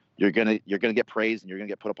you're gonna get praised and you're gonna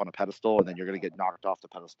get put up on a pedestal, and then you're gonna get knocked off the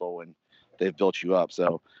pedestal when they've built you up.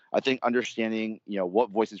 So I think understanding,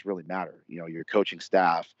 what voices really matter, your coaching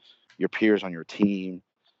staff, your peers on your team,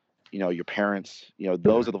 your parents,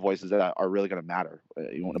 those are the voices that are really going to matter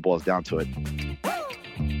when it boils down to it.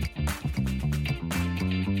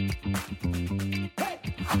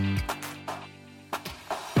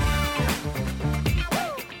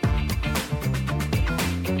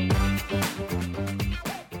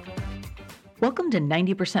 Welcome to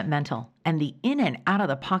 90% Mental and the In and Out of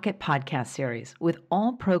the Pocket podcast series with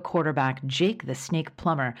all-pro quarterback Jake the Snake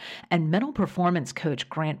Plummer and mental performance coach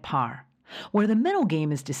Grant Parr, where the mental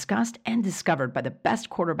game is discussed and discovered by the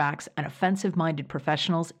best quarterbacks and offensive-minded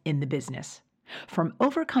professionals in the business. From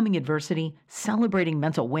overcoming adversity, celebrating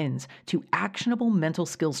mental wins, to actionable mental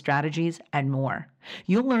skill strategies and more,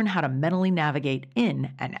 you'll learn how to mentally navigate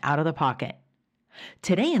in and out of the pocket.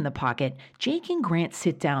 Today in the Pocket, Jake and Grant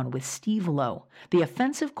sit down with Steve Lowe, the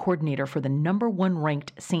offensive coordinator for the number 1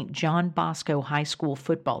 ranked St. John Bosco High School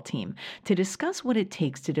football team, to discuss what it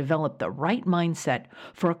takes to develop the right mindset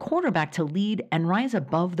for a quarterback to lead and rise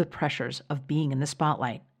above the pressures of being in the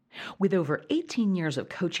spotlight. With over 18 years of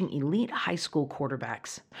coaching elite high school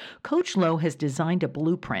quarterbacks, Coach Lowe has designed a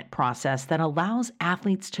blueprint process that allows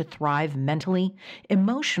athletes to thrive mentally,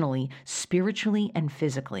 emotionally, spiritually, and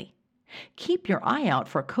physically. Keep your eye out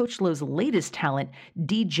for Coach Lowe's latest talent,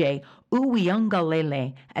 DJ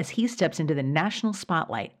Uwiungalele, as he steps into the national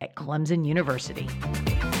spotlight at Clemson University.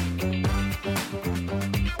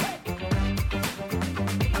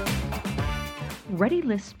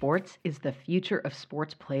 ReadyList Sports is the future of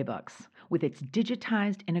sports playbooks, with its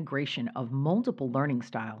digitized integration of multiple learning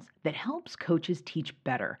styles that helps coaches teach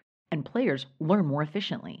better and players learn more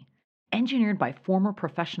efficiently. Engineered by former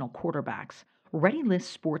professional quarterbacks, ReadyList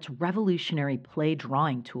Sports' revolutionary play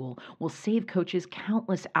drawing tool will save coaches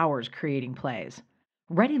countless hours creating plays.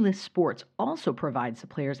 ReadyList Sports also provides the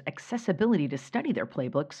players accessibility to study their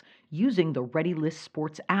playbooks using the ReadyList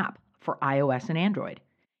Sports app for iOS and Android.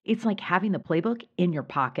 It's like having the playbook in your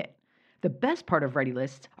pocket. The best part of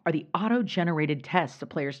ReadyList are the auto-generated tests the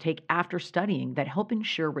players take after studying that help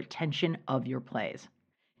ensure retention of your plays.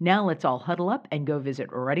 Now let's all huddle up and go visit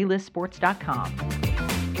ReadyListSports.com.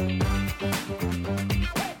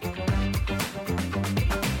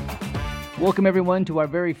 Welcome, everyone, to our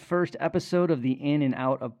very first episode of the In and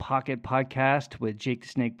Out of Pocket podcast with Jake the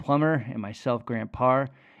Snake Plummer and myself, Grant Parr.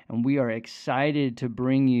 And we are excited to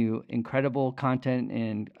bring you incredible content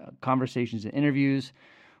and conversations and interviews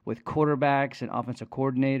with quarterbacks and offensive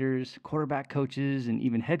coordinators, quarterback coaches, and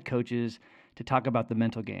even head coaches to talk about the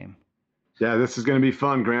mental game. Yeah, this is going to be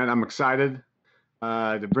fun, Grant. I'm excited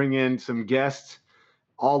to bring in some guests,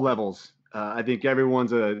 all levels. I think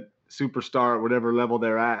everyone's a superstar at whatever level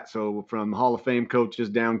they're at. So from Hall of Fame coaches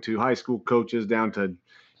down to high school coaches down to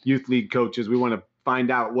youth league coaches, we want to find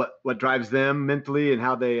out what drives them mentally and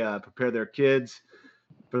how they prepare their kids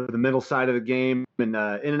for the mental side of the game. And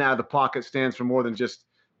In and Out of the Pocket stands for more than just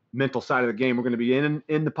mental side of the game. We're going to be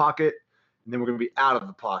in the pocket, and then we're going to be out of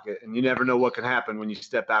the pocket. And you never know what can happen when you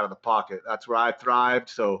step out of the pocket. That's where I thrived.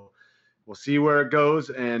 So we'll see where it goes.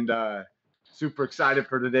 And super excited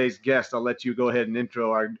for today's guest. I'll let you go ahead and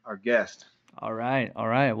intro our guest. All right.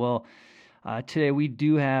 Well, today we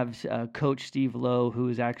do have Coach Steve Lowe, who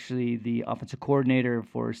is actually the offensive coordinator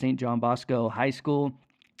for St. John Bosco High School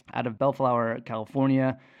out of Bellflower,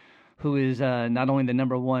 California, who is not only the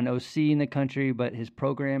number 1 OC in the country, but his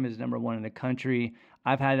program is number 1 in the country.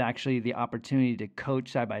 I've had actually the opportunity to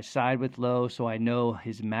coach side by side with Lowe, so I know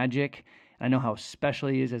his magic. I know how special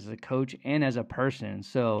he is as a coach and as a person.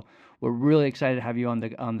 So we're really excited to have you on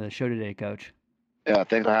the show today, Coach. Yeah,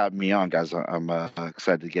 thanks for having me on, guys. I'm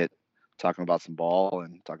excited to get talking about some ball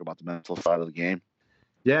and talk about the mental side of the game.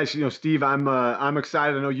 Yeah, Steve, I'm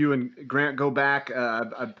excited. I know you and Grant go back.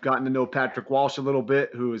 I've gotten to know Patrick Walsh a little bit,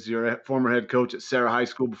 who was your former head coach at Sarah High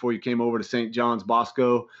School before you came over to St. John's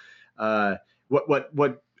Bosco. What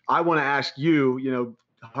I want to ask you,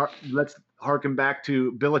 let's harken back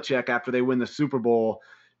to Belichick after they win the Super Bowl,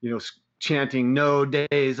 chanting "No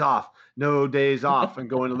days off," and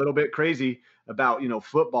going a little bit crazy about,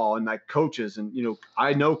 football and like coaches. And,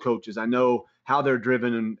 I know coaches, I know how they're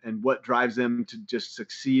driven and what drives them to just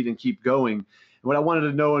succeed and keep going. And what I wanted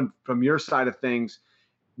to know from your side of things,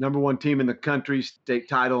 number 1 team in the country, state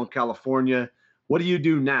title in California. What do you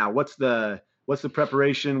do now? What's the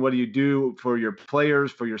preparation? What do you do for your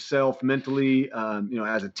players, for yourself mentally,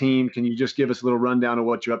 as a team? Can you just give us a little rundown of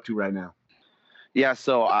what you're up to right now? Yeah,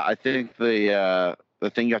 so I think the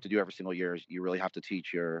thing you have to do every single year is you really have to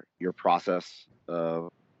teach your process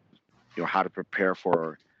of, how to prepare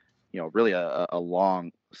for, really a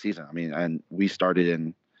long season. I mean, and we started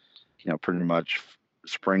in, pretty much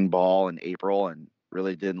spring ball in April and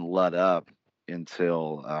really didn't let up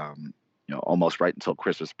until, almost right until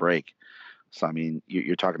Christmas break. So, I mean,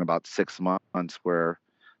 you're talking about 6 months where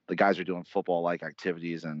the guys are doing football-like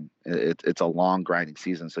activities, and it's a long grinding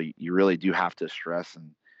season. So you really do have to stress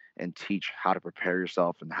and teach how to prepare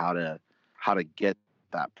yourself and how to get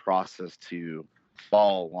that process to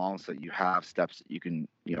follow along, so that you have steps that you can,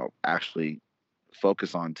 actually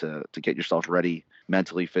focus on to get yourself ready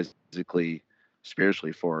mentally, physically,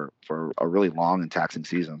 spiritually for a really long and taxing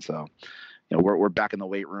season. So, we're back in the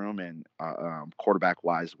weight room, and quarterback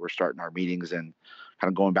wise, we're starting our meetings and kind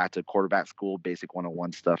of going back to quarterback school, basic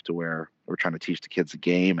 101 stuff, to where we're trying to teach the kids the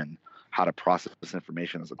game and how to process this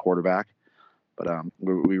information as a quarterback. But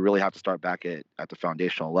we really have to start back at the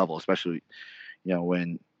foundational level, especially,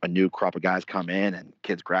 when a new crop of guys come in and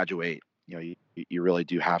kids graduate. You really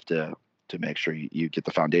do have to make sure you get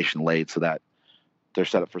the foundation laid so that they're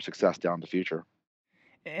set up for success down the future.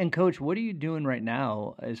 And Coach, what are you doing right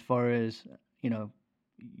now as far as,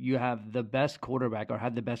 you have the best quarterback, or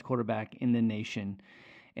had the best quarterback in the nation,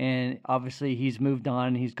 and obviously he's moved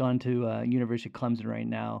on. He's gone to University of Clemson right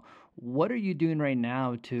now. What are you doing right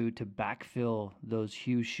now to backfill those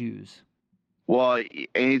huge shoes? Well,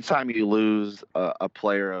 anytime you lose a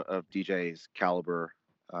player of DJ's caliber,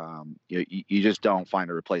 you just don't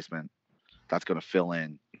find a replacement that's going to fill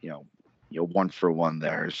in, one for one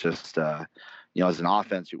there. It's just, as an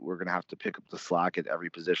offense, we're going to have to pick up the slack at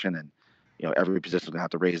every position, and, every position is going to have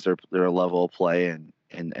to raise their level of play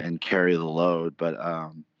and carry the load. But,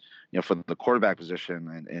 for the quarterback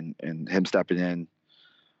position and him stepping in,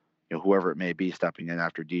 whoever it may be stepping in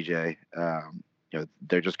after DJ,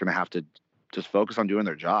 they're just going to have to just focus on doing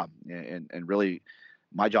their job. And really,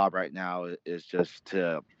 my job right now is just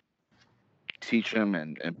to teach them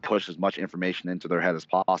and push as much information into their head as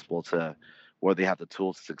possible, to where they have the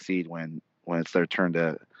tools to succeed when it's their turn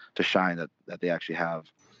to shine, that they actually have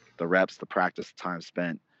the reps, the practice, the time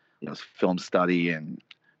spent, film study, and,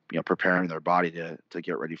 preparing their body to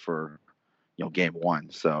get ready for, game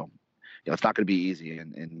one. So, it's not going to be easy,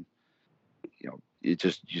 and you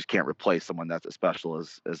just can't replace someone that's as special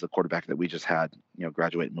as the quarterback that we just had,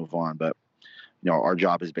 graduate and move on. But, our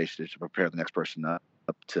job is basically to prepare the next person up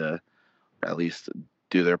to at least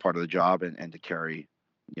do their part of the job, and to carry,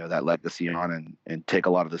 that legacy on, and take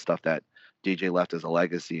a lot of the stuff that DJ left as a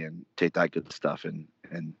legacy, and take that good stuff and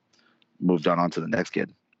moved on to the next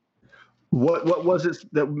kid. What was it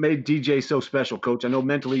that made DJ so special, Coach? I know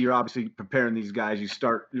mentally you're obviously preparing these guys.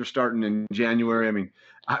 You're starting in January. I mean,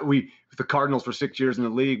 with the Cardinals for 6 years in the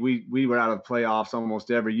league, we were out of the playoffs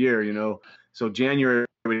almost every year, So January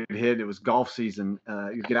would hit, it was golf season.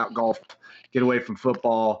 You get out golf, get away from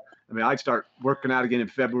football. I mean, I'd start working out again in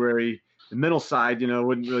February. The mental side,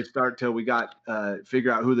 wouldn't really start till we got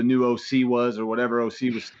figure out who the new OC was, or whatever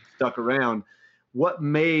OC was stuck around. What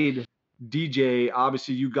made DJ,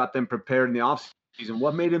 obviously you got them prepared in the offseason,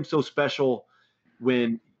 what made him so special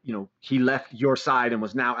when, he left your side and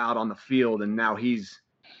was now out on the field, and now he's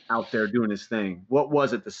out there doing his thing? What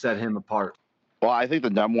was it that set him apart? Well, I think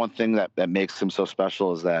the number one thing that makes him so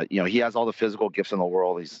special is that, he has all the physical gifts in the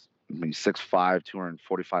world. He's 6'5",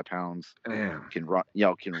 245 pounds. Damn. Can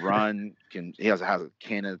run, he has a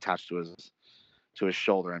cannon attached to his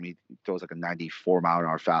shoulder. I mean, he throws like a 94 mile an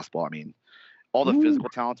hour fastball. I mean, all the physical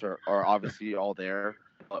talents are obviously all there.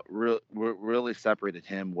 What really separated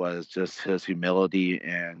him was just his humility,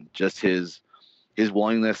 and just his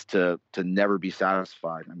willingness to never be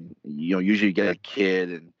satisfied. I mean, usually you get a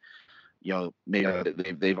kid, and,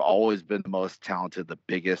 maybe they've always been the most talented, the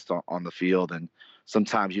biggest on the field, and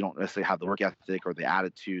sometimes you don't necessarily have the work ethic or the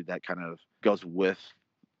attitude that kind of goes with,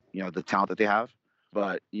 the talent that they have.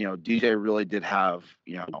 But, DJ really did have,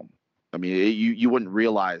 I mean, you wouldn't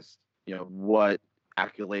realize, what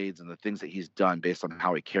accolades and the things that he's done based on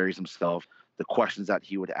how he carries himself, the questions that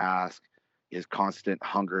he would ask, his constant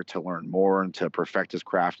hunger to learn more and to perfect his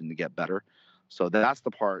craft and to get better. So that's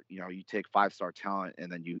the part, you take 5-star talent,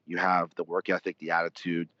 and then you have the work ethic, the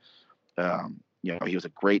attitude. He was a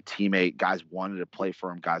great teammate. Guys wanted to play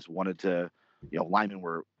for him. Guys wanted to, linemen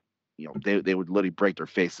were, they would literally break their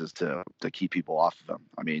faces to keep people off of him.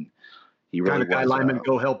 I mean, he really kind of guy was, linemen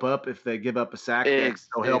go help up if they give up a sack.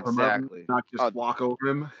 Go help him up, not just walk over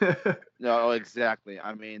him. No, exactly.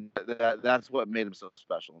 I mean, that's what made him so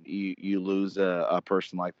special. You lose a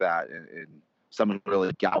person like that, and someone who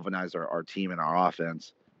really galvanized our team and our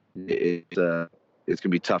offense. It's going to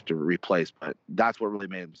be tough to replace, but that's what really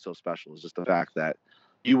made him so special, is just the fact that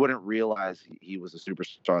you wouldn't realize he was a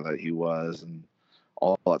superstar that he was, and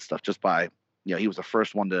all that stuff, just by, he was the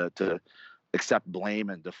first one to accept blame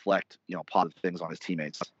and deflect, positive things on his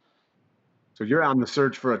teammates. So you're on the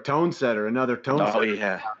search for a tone setter, another tone setter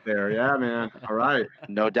yeah. out there. Yeah, man. All right.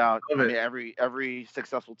 No doubt. Love I it. mean, every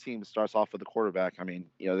successful team starts off with a quarterback. I mean,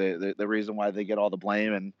 the reason why they get all the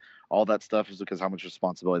blame and all that stuff is because how much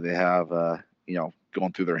responsibility they have,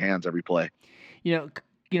 going through their hands every play.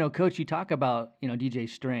 Coach, you talk about,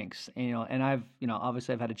 DJ's strengths, and I've,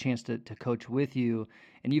 obviously I've had a chance to coach with you,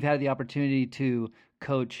 and you've had the opportunity to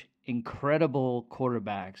coach incredible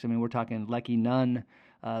quarterbacks. I mean, we're talking Lecky Nunn,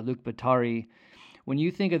 Luke Batari. When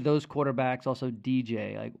you think of those quarterbacks, also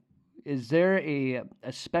DJ, like, is there a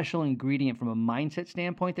special ingredient from a mindset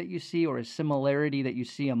standpoint that you see, or a similarity that you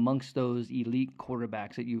see amongst those elite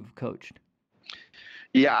quarterbacks that you've coached?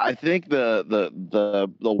 Yeah, I think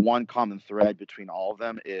the one common thread between all of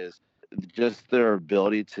them is just their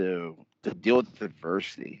ability to deal with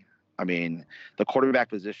adversity. I mean, the quarterback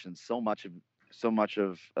position, so much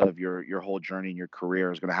of your whole journey in your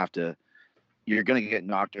career is going to have to. You're going to get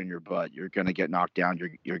knocked on your butt. You're going to get knocked down.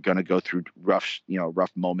 You're going to go through rough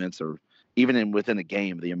moments, or even within a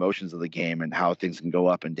game, the emotions of the game and how things can go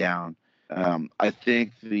up and down. I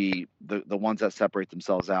think the ones that separate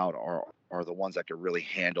themselves out are the ones that can really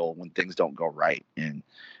handle when things don't go right. And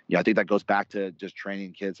I think that goes back to just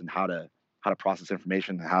training kids and how to process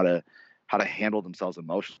information and how to handle themselves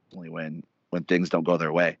emotionally when things don't go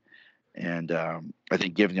their way. And I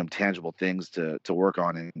think giving them tangible things to work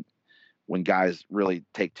on, and when guys really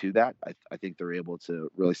take to that, I think they're able to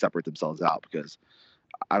really separate themselves out, because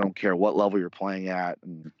I don't care what level you're playing at,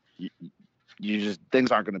 and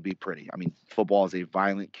things aren't going to be pretty. I mean, football is a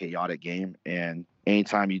violent, chaotic game, and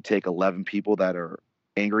anytime you take 11 people that are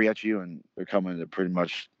angry at you and they're coming to pretty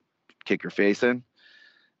much kick your face in,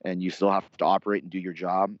 and you still have to operate and do your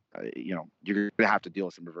job, you're going to have to deal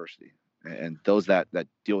with some adversity. And those that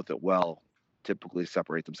deal with it well typically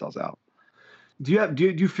separate themselves out. Do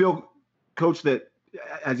you feel, Coach, that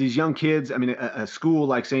as these young kids, I mean, a school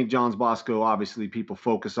like St. John's Bosco, obviously people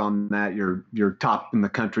focus on that. You're top in the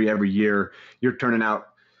country every year. You're turning out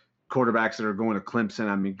quarterbacks that are going to Clemson.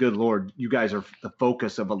 I mean, good Lord, you guys are the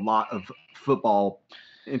focus of a lot of football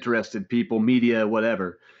interested people, media,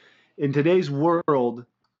 whatever. In today's world,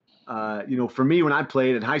 for me, when I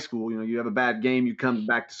played in high school, you have a bad game, you come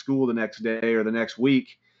back to school the next day or the next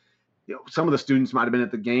week. Some of the students might have been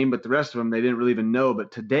at the game, but the rest of them, they didn't really even know.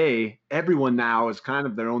 But today, everyone now is kind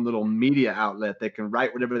of their own little media outlet. They can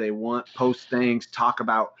write whatever they want, post things, talk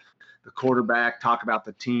about the quarterback, talk about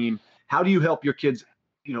the team. How do you help your kids,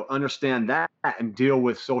 understand that and deal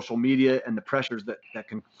with social media and the pressures that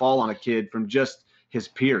can fall on a kid from just his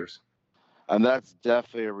peers? And that's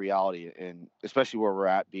definitely a reality, and especially where we're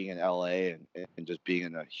at, being in LA and just being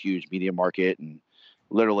in a huge media market, and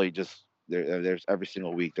literally just there's every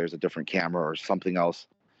single week there's a different camera or something else,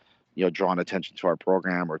 drawing attention to our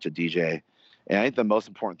program or to DJ. And I think the most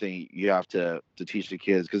important thing you have to teach the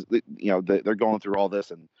kids, because they're going through all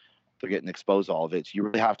this and they're getting exposed to all of it. So you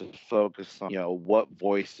really have to focus on what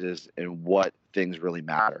voices and what things really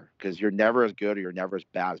matter, because you're never as good or you're never as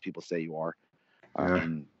bad as people say you are. I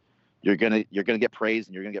mean, you're gonna get praised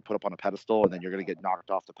and you're gonna get put up on a pedestal, and then you're gonna get knocked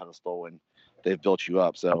off the pedestal when they've built you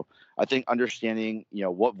up. So I think understanding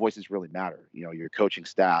what voices really matter, your coaching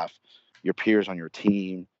staff, your peers on your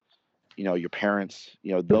team, your parents,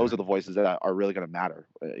 those are the voices that are really going to matter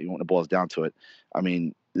when it boils down to it. I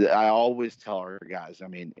mean, I always tell our guys, I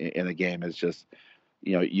mean, in a game, it's just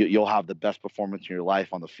you'll have the best performance in your life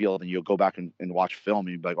on the field, and you'll go back and watch film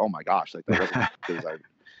and you'll be like, oh my gosh, like that wasn't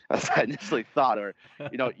as I initially thought. Or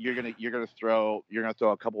you're gonna throw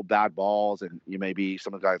a couple bad balls, and maybe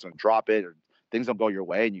some of the guys gonna drop it, or things don't go your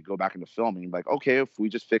way, and you go back into film and you're like, okay, if we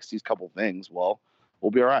just fix these couple things, well, we'll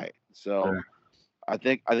be all right. So I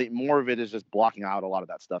think more of it is just blocking out a lot of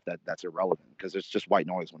that stuff that's irrelevant, because it's just white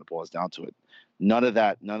noise when it boils down to it. None of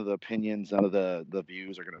the opinions, none of the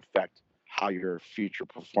views are going to affect how your future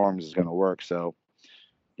performance is going to work. So,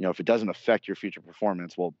 if it doesn't affect your future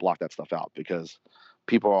performance, we'll block that stuff out, because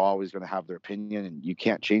people are always going to have their opinion, and you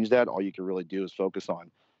can't change that. All you can really do is focus on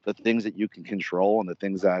the things that you can control and the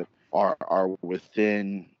things that are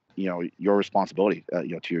within, your responsibility,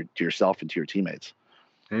 to yourself and to your teammates.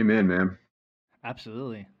 Amen, man.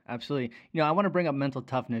 Absolutely. I want to bring up mental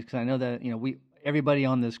toughness, because I know that, everybody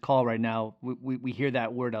on this call right now, we hear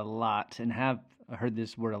that word a lot and have heard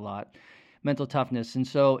this word a lot, mental toughness.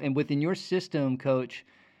 And within your system, Coach,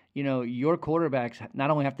 your quarterbacks not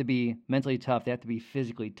only have to be mentally tough, they have to be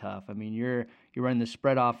physically tough. I mean, you're running the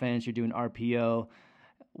spread offense, you're doing RPO.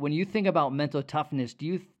 When you think about mental toughness,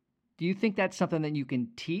 do you think that's something that you can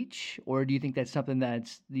teach, or do you think that's something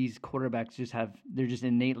that these quarterbacks they're just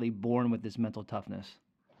innately born with this mental toughness?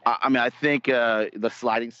 I mean, I think the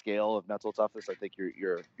sliding scale of mental toughness. I think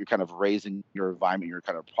you're kind of raising your environment. You're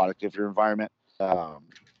kind of a product of your environment.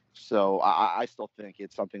 So I still think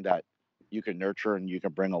it's something that you can nurture and you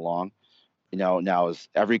can bring along. Now is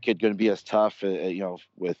every kid going to be as tough?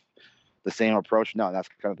 With the same approach? No, that's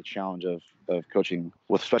kind of the challenge of coaching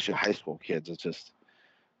with especially high school kids. It's just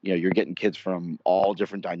you're getting kids from all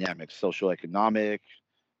different dynamics, socioeconomic,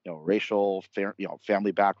 racial,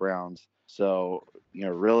 family backgrounds. So,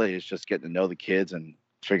 really it's just getting to know the kids and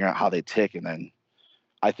figuring out how they tick. And then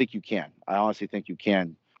I think you can. I honestly think you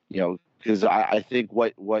can, because I think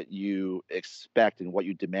what you expect and what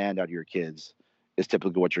you demand out of your kids is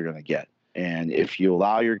typically what you're going to get. And if you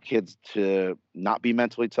allow your kids to not be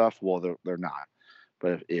mentally tough, well, they're not.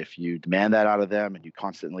 But if you demand that out of them and you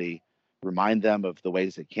constantly remind them of the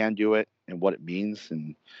ways they can do it and what it means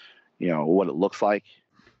and, what it looks like,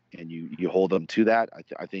 and you hold them to that,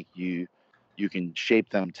 I think you can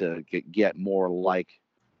shape them to get more like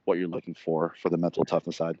what you're looking for the mental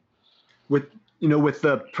toughness side. With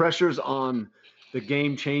the pressures on the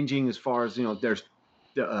game changing, as far as there's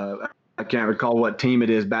I can't recall what team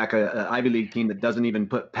it is back, an Ivy League team that doesn't even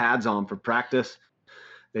put pads on for practice.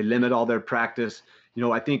 They limit all their practice.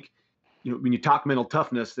 I think when you talk mental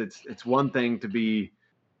toughness, it's one thing to be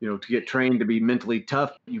to get trained to be mentally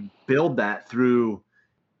tough. You build that through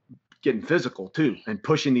getting physical too, and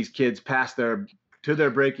pushing these kids to their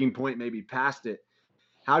breaking point, maybe past it.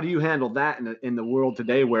 How do you handle that in the world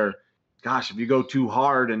today where, gosh, if you go too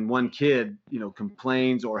hard and one kid,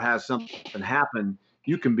 complains or has something happen,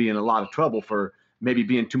 you can be in a lot of trouble for maybe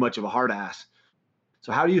being too much of a hard ass.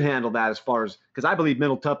 So how do you handle that because I believe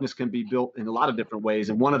mental toughness can be built in a lot of different ways.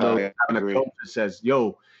 And one of those, having a coach that says,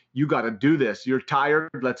 yo, you got to do this. You're tired.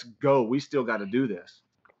 Let's go. We still got to do this.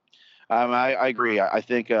 I agree. I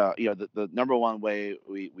think the number one way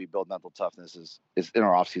we build mental toughness is in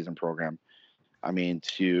our off-season program. I mean,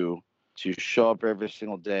 to show up every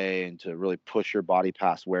single day and to really push your body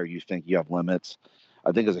past where you think you have limits,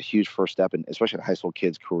 I think is a huge first step, and especially in a high school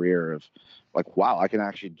kid's career of like, wow, I can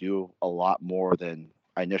actually do a lot more than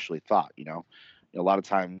I initially thought. A lot of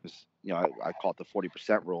times, I call it the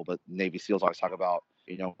 40% rule, but Navy SEALs always talk about,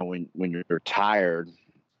 when you're tired,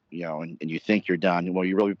 and you think you're done, well,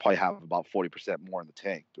 you really probably have about 40% more in the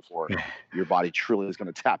tank before your body truly is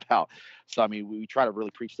going to tap out. So, I mean, we try to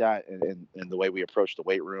really preach that in the way we approach the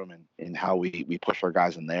weight room and how we push our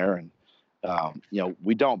guys in there. And,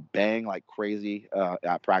 we don't bang like crazy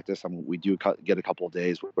at practice. I mean, we do get a couple of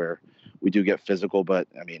days where we do get physical, but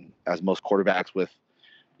I mean, as most quarterbacks with,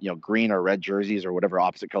 green or red jerseys or whatever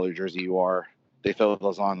opposite color jersey you are, they throw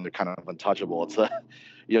those on, they're kind of untouchable. It's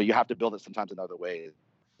you have to build it sometimes in other ways.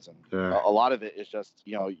 And a lot of it is just,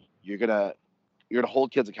 you're gonna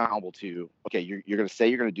hold kids accountable to, okay, you're gonna say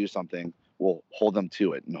you're gonna do something, we'll hold them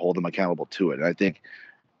to it and hold them accountable to it. And I think,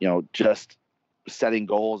 just setting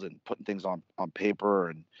goals and putting things on paper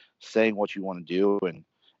and saying what you want to do and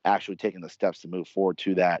actually taking the steps to move forward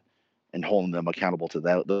to that and holding them accountable to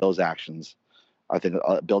those actions, I think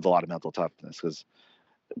builds a lot of mental toughness, because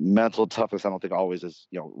mental toughness, I don't think always is,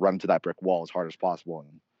 run to that brick wall as hard as possible.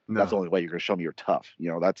 And that's the only way you're going to show me you're tough.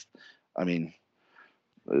 It's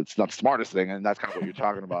not the smartest thing. And that's kind of what you're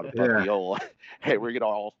talking about. The old, hey, we're getting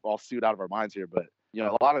all sued out of our minds here. But,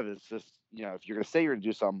 a lot of it's just, if you're going to say you're going to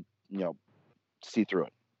do something, see through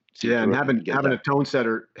it. And having a tone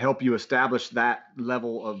setter help you establish that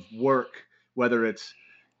level of work, whether it's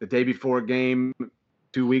the day before a game,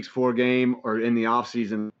 2 weeks before a game, or in the off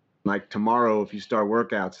season, like tomorrow, if you start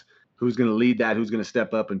workouts, who's going to lead that? Who's going to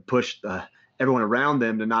step up and push everyone around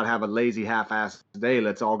them to not have a lazy half-assed day?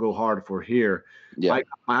 Let's all go hard if we're here. Yeah.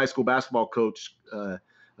 My high school basketball coach, a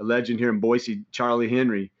legend here in Boise, Charlie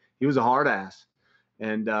Henry, he was a hard ass.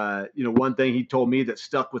 And, one thing he told me that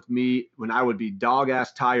stuck with me when I would be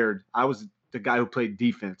dog-ass tired, I was the guy who played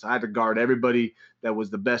defense. I had to guard everybody that was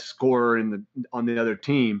the best scorer on the other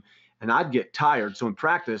team, and I'd get tired. So in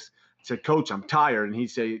practice, I said, Coach, I'm tired. And he'd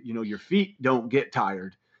say, your feet don't get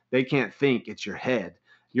tired. They can't think. It's your head.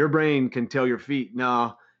 Your brain can tell your feet,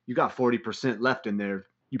 no, you got 40% left in there.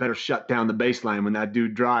 You better shut down the baseline when that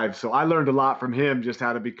dude drives. So I learned a lot from him, just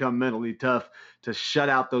how to become mentally tough, to shut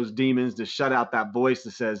out those demons, to shut out that voice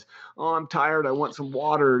that says, oh, I'm tired. I want some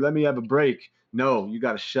water. Let me have a break. No, you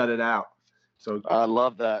got to shut it out. So I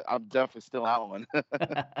love that. I'm definitely still out one.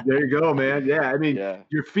 There you go, man. Yeah.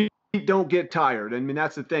 Your feet don't get tired.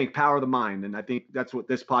 That's the thing, power of the mind. And I think that's what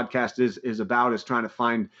this podcast is about, is trying to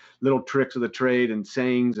find little tricks of the trade and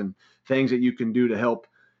sayings and things that you can do to help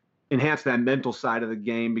enhance that mental side of the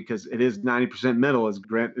game, because it is 90% mental, as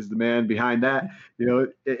Grant is the man behind that.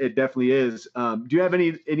 It definitely is. Do you have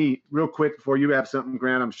any real quick before you have something,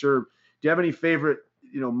 Grant? I'm sure. Do you have any favorite,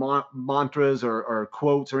 mantras or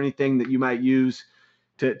quotes or anything that you might use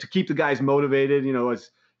to keep the guys motivated?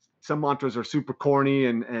 As some mantras are super corny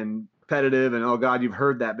and repetitive, and oh God, you've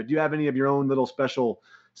heard that. But do you have any of your own little special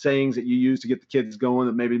sayings that you use to get the kids going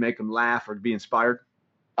that maybe make them laugh or be inspired?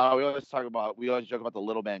 We always joke about the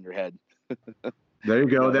little man in your head. There you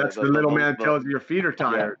go. That's the little man tells you your feet are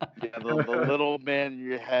tired. Yeah, the little man in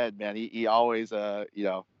your head, man. He always,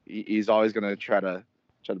 he's always going to try to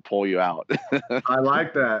pull you out. I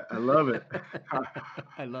like that. I love it.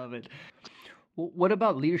 I love it. Well, what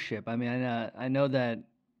about leadership? I mean, I know that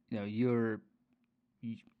you're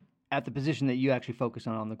at the position that you actually focus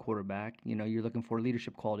on the quarterback. You're looking for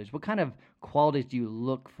leadership qualities. What kind of qualities do you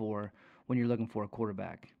look for when you're looking for a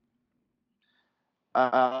quarterback?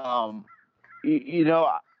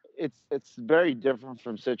 It's very different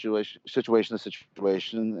from situation to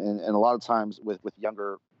situation, and a lot of times with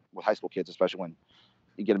high school kids, especially when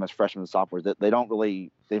you get them as freshmen and sophomores, that they've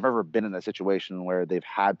never been in a situation where they've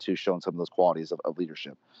had to show some of those qualities of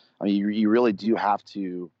leadership. I mean, you really do have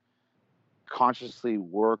to consciously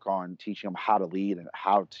work on teaching them how to lead and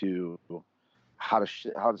how to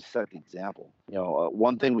set the example.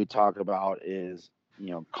 One thing we talk about is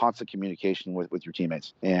constant communication with your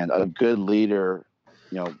teammates, and a good leader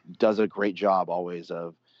does a great job always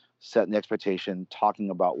of setting the expectation, talking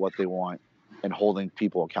about what they want, and holding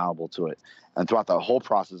people accountable to it. And throughout the whole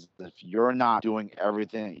process, if you're not doing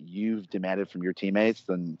everything you've demanded from your teammates,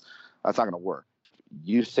 then that's not going to work.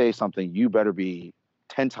 You say something, you better be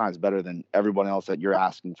 10 times better than everyone else that you're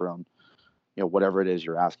asking from, whatever it is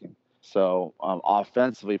you're asking. So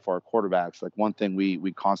offensively for our quarterbacks, like one thing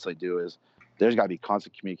we constantly do is there's got to be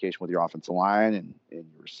constant communication with your offensive line and your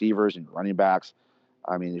receivers and your running backs.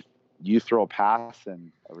 I mean, if you throw a pass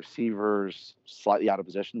and a receiver's slightly out of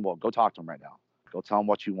position, well, go talk to him right now. Go tell him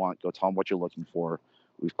what you want. Go tell him what you're looking for.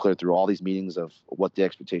 We've cleared through all these meetings of what the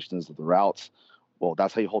expectation is of the routes. Well,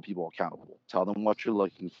 that's how you hold people accountable. Tell them what you're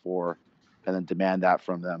looking for, and then demand that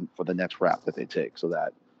from them for the next route that they take. So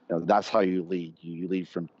that that's how you lead. You lead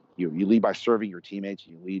from you lead by serving your teammates.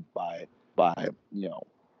 You lead by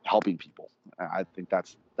helping people. I think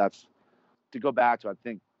that's to go back to. I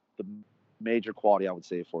think the major quality I would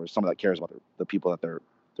say for someone that cares about the people that they're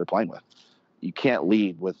playing with. You can't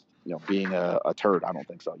lead with being a turd. I don't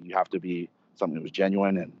think so. You have to be someone who's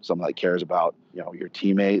genuine and someone that cares about your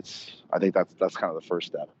teammates. I think that's kind of the first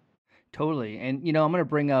step. Totally. And I'm going to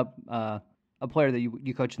bring up a player that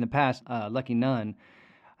you coached in the past, Lucky Nunn.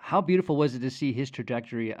 How beautiful was it to see his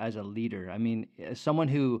trajectory as a leader? I mean, as someone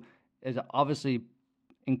who is obviously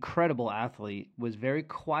incredible athlete, was very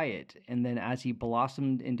quiet, and then as he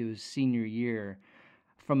blossomed into his senior year,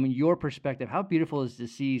 from your perspective, how beautiful is to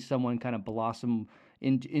see someone kind of blossom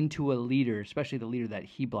into a leader, especially the leader that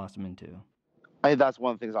he blossomed into? I think that's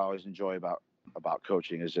one of the things I always enjoy about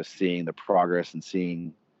coaching is just seeing the progress and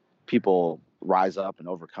seeing people rise up and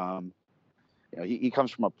overcome. He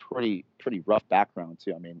comes from a pretty rough background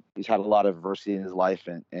too. I mean, he's had a lot of adversity in his life,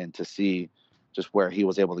 and to see just where he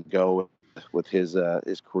was able to go with his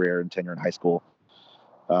career and tenure in high school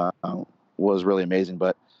was really amazing.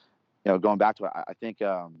 But going back to it, I think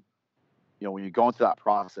when you're going through that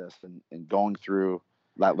process and going through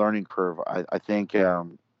that learning curve, I think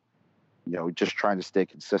just trying to stay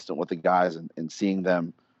consistent with the guys and seeing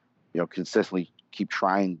them consistently keep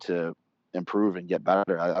trying to improve and get better.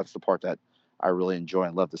 That's the part that I really enjoy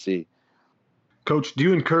and love to see. Coach, do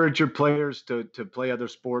you encourage your players to play other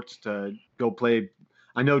sports, to go play?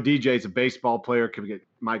 I know DJ's a baseball player,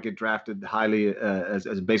 might get drafted highly as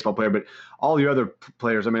a baseball player, but all your other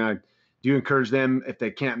players, I mean, do you encourage them if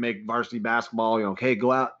they can't make varsity basketball, hey,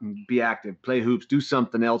 go out and be active, play hoops, do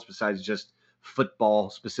something else besides just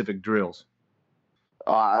football-specific drills?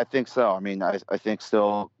 I think so. I mean, I think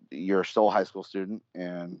still you're still a high school student,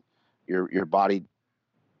 and your body,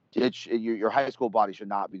 your high school body should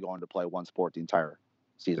not be going to play one sport the entire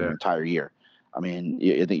season, the entire year. I mean,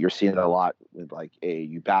 I think you're seeing it a lot with like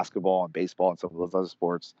AAU basketball and baseball and some of those other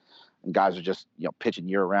sports, and guys are just pitching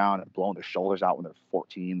year round and blowing their shoulders out when they're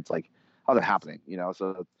 14. It's like, how's that happening?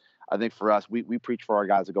 So I think for us, we preach for our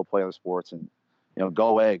guys to go play other sports and go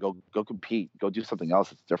away, go compete, go do something else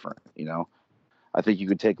that's different. I think you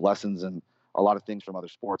could take lessons and a lot of things from other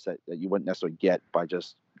sports that you wouldn't necessarily get by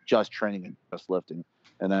just training and just lifting.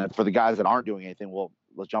 And then for the guys that aren't doing anything, well,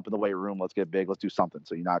 let's jump in the weight room, let's get big, let's do something.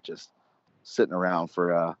 So you're not just sitting around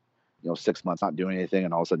for 6 months not doing anything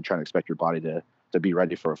and all of a sudden trying to expect your body to be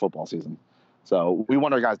ready for a football season. So we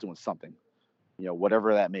want our guys doing something.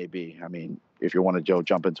 whatever that may be. I mean, if you want to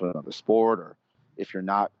jump into another sport, or if you're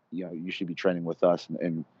not, you should be training with us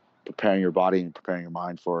and preparing your body and preparing your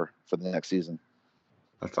mind for the next season.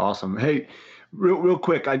 That's awesome. Hey, real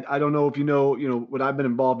quick, I don't know if what I've been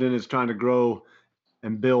involved in is trying to grow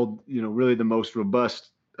and build, really the most robust,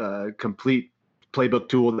 complete playbook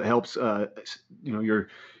tool that helps,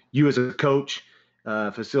 you as a coach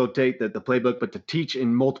facilitate the playbook, but to teach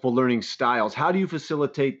in multiple learning styles. How do you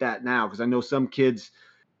facilitate that now? Because I know some kids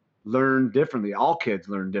learn differently. All kids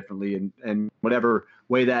learn differently, and whatever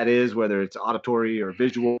way that is, whether it's auditory or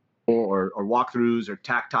visual or walkthroughs or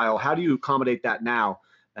tactile. How do you accommodate that now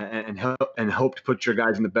and hope to put your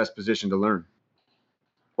guys in the best position to learn?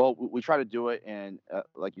 Well, we try to do it in,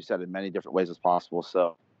 like you said, in many different ways as possible.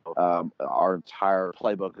 So our entire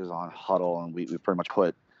playbook is on Huddle, and we pretty much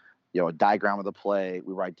put a diagram of the play.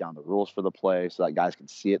 We write down the rules for the play so that guys can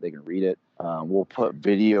see it, they can read it. We'll put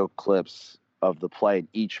video clips of the play in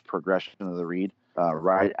each progression of the read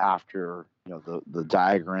right after the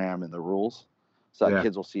diagram and the rules, so that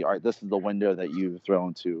kids will see, all right, this is the window that you throw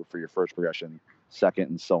into for your first progression, second,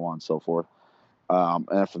 and so on and so forth.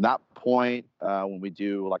 And from that point, when we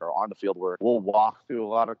do like our on the field work, we'll walk through a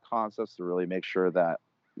lot of concepts to really make sure that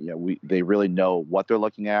they really know what they're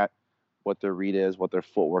looking at, what their read is, what their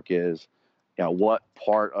footwork is, what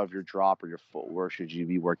part of your drop or your footwork should you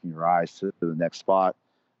be working your eyes to the next spot,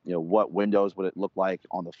 what windows would it look like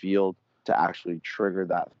on the field to actually trigger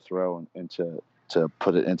that throw and to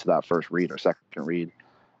put it into that first read or second read.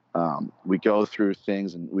 We go through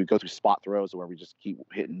things, and we go through spot throws where we just keep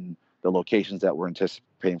hitting the locations that we're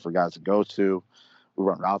anticipating for guys to go to. We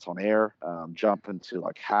run routes on air, jump into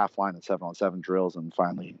like half line and 7-on-7 drills, and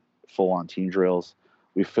finally full on team drills.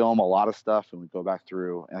 We film a lot of stuff and we go back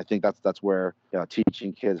through. And I think that's where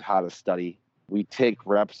teaching kids how to study. We take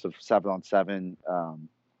reps of 7-on-7.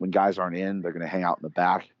 When guys aren't in, they're going to hang out in the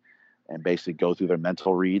back and basically go through their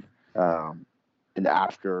mental read. And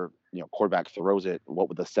after quarterback throws it, what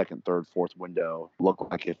would the second, third, fourth window look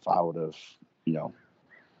like if I would have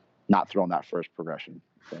not thrown that first progression?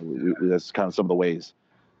 So that's kind of some of the ways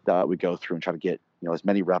that we go through and try to get as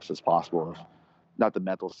many reps as possible of not the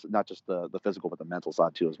mental, not just the physical, but the mental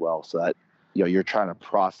side too as well. So that you're trying to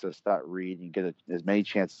process that read and get as many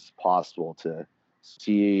chances as possible to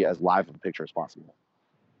see as live of a picture as possible.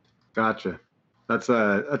 Gotcha. That's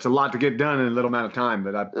a lot to get done in a little amount of time,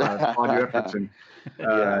 but I applaud your efforts. And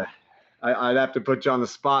I'd have to put you on the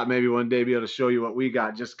spot maybe one day, be able to show you what we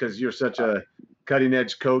got, just because you're such a cutting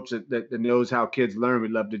edge coach that knows how kids learn.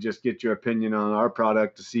 We'd love to just get your opinion on our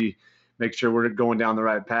product to make sure we're going down the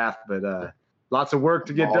right path. But lots of work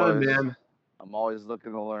to get done, man. I'm always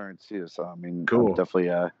looking to learn too. So I mean, cool. I'm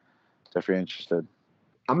definitely interested.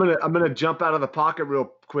 I'm gonna jump out of the pocket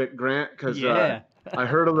real quick, Grant, because I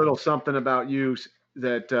heard a little something about you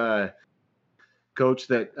that Coach,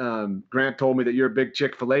 that Grant told me that you're a big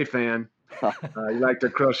Chick-fil-A fan. You like to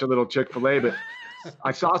crush a little Chick-fil-A, but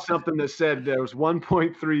I saw something that said there was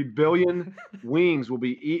 1.3 billion wings will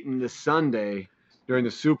be eaten this Sunday during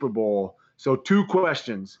the Super Bowl. So 2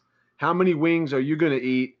 questions. How many wings are you going to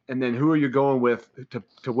eat? And then who are you going with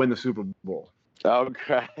to win the Super Bowl?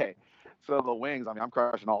 Okay. So the wings, I mean, I'm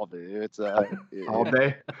crushing all of it. It's all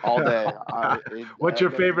day? All day. What's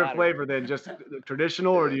your favorite flavor then? Just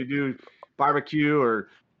traditional, or do you do barbecue or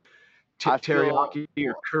teriyaki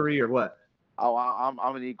or curry or what? Oh,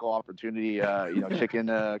 I'm an equal opportunity, chicken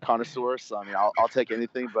connoisseur. So I mean, I'll take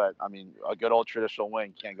anything, but I mean, a good old traditional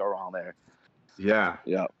wing, can't go wrong there. Yeah.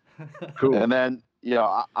 Yeah. Cool. And then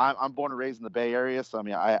I'm born and raised in the Bay Area, so I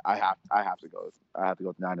mean, I have to go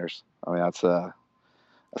with Niners. I mean, that's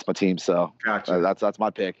my team. So gotcha. That's my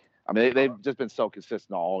pick. I mean, they've just been so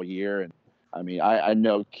consistent all year, and I mean, I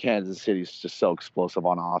know Kansas City's just so explosive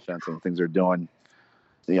on offense and things they're doing.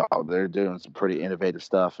 They're doing some pretty innovative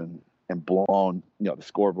stuff and blown the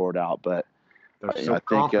scoreboard out, but they're so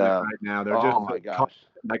confident right now. They're just my gosh,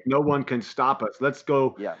 like no one can stop us. Let's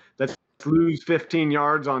go. Yeah. Let's lose 15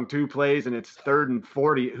 yards on 2 plays and it's 3rd and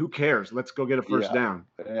 40. Who cares? Let's go get a first down.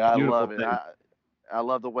 Yeah, I love it. I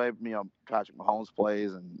love the way Patrick Mahomes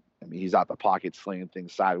plays, and I mean he's out the pocket slinging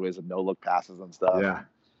things sideways and no look passes and stuff. Yeah.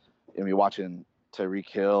 I mean, watching Tyreek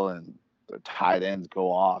Hill and the tight ends go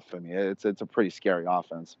off. I mean, it's a pretty scary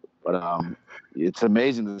offense, but it's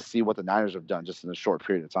amazing to see what the Niners have done just in a short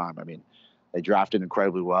period of time. I mean, they drafted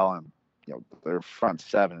incredibly well, and their front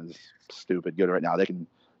 7 is stupid good right now. They can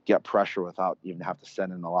get pressure without even have to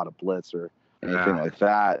send in a lot of blitz or anything like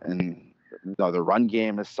that. And the run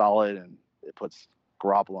game is solid, and it puts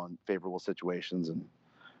Garoppolo in favorable situations, and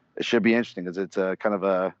it should be interesting because it's a kind of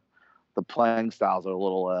the playing styles are a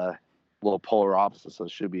little little polar opposites, so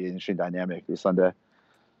it should be an interesting dynamic this Sunday.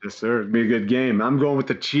 Yes, sir. It'd be a good game. I'm going with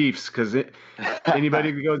the Chiefs because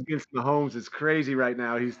anybody who goes against Mahomes is crazy right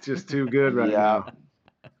now. He's just too good right now.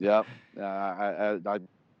 Yep. I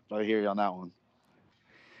hear you on that one.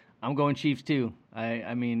 I'm going Chiefs too.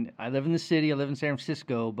 I mean, I live in the city. I live in San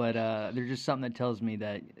Francisco, but there's just something that tells me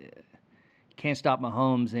that you can't stop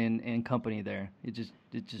Mahomes and company there. It's just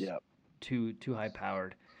too high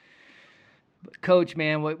powered. Coach,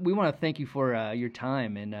 man, we want to thank you for your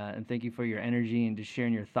time and thank you for your energy and just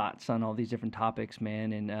sharing your thoughts on all these different topics,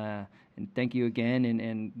 man. And thank you again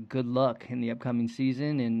and good luck in the upcoming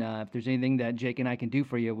season. And if there's anything that Jake and I can do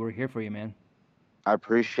for you, we're here for you, man. I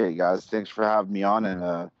appreciate it, guys. Thanks for having me on,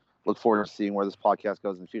 and look forward to seeing where this podcast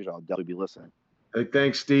goes in the future. I'll definitely be listening. Hey,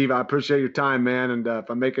 thanks, Steve. I appreciate your time, man. And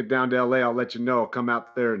if I make it down to LA, I'll let you know. I'll come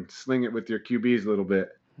out there and sling it with your QBs a little bit.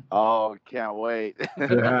 Oh, can't wait.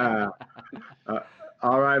 Yeah.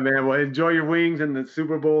 All right, man. Well, enjoy your wings and the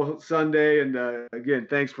Super Bowl Sunday. And again,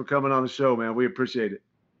 thanks for coming on the show, man. We appreciate it.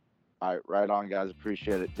 All right, right on, guys.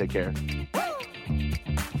 Appreciate it. Take care.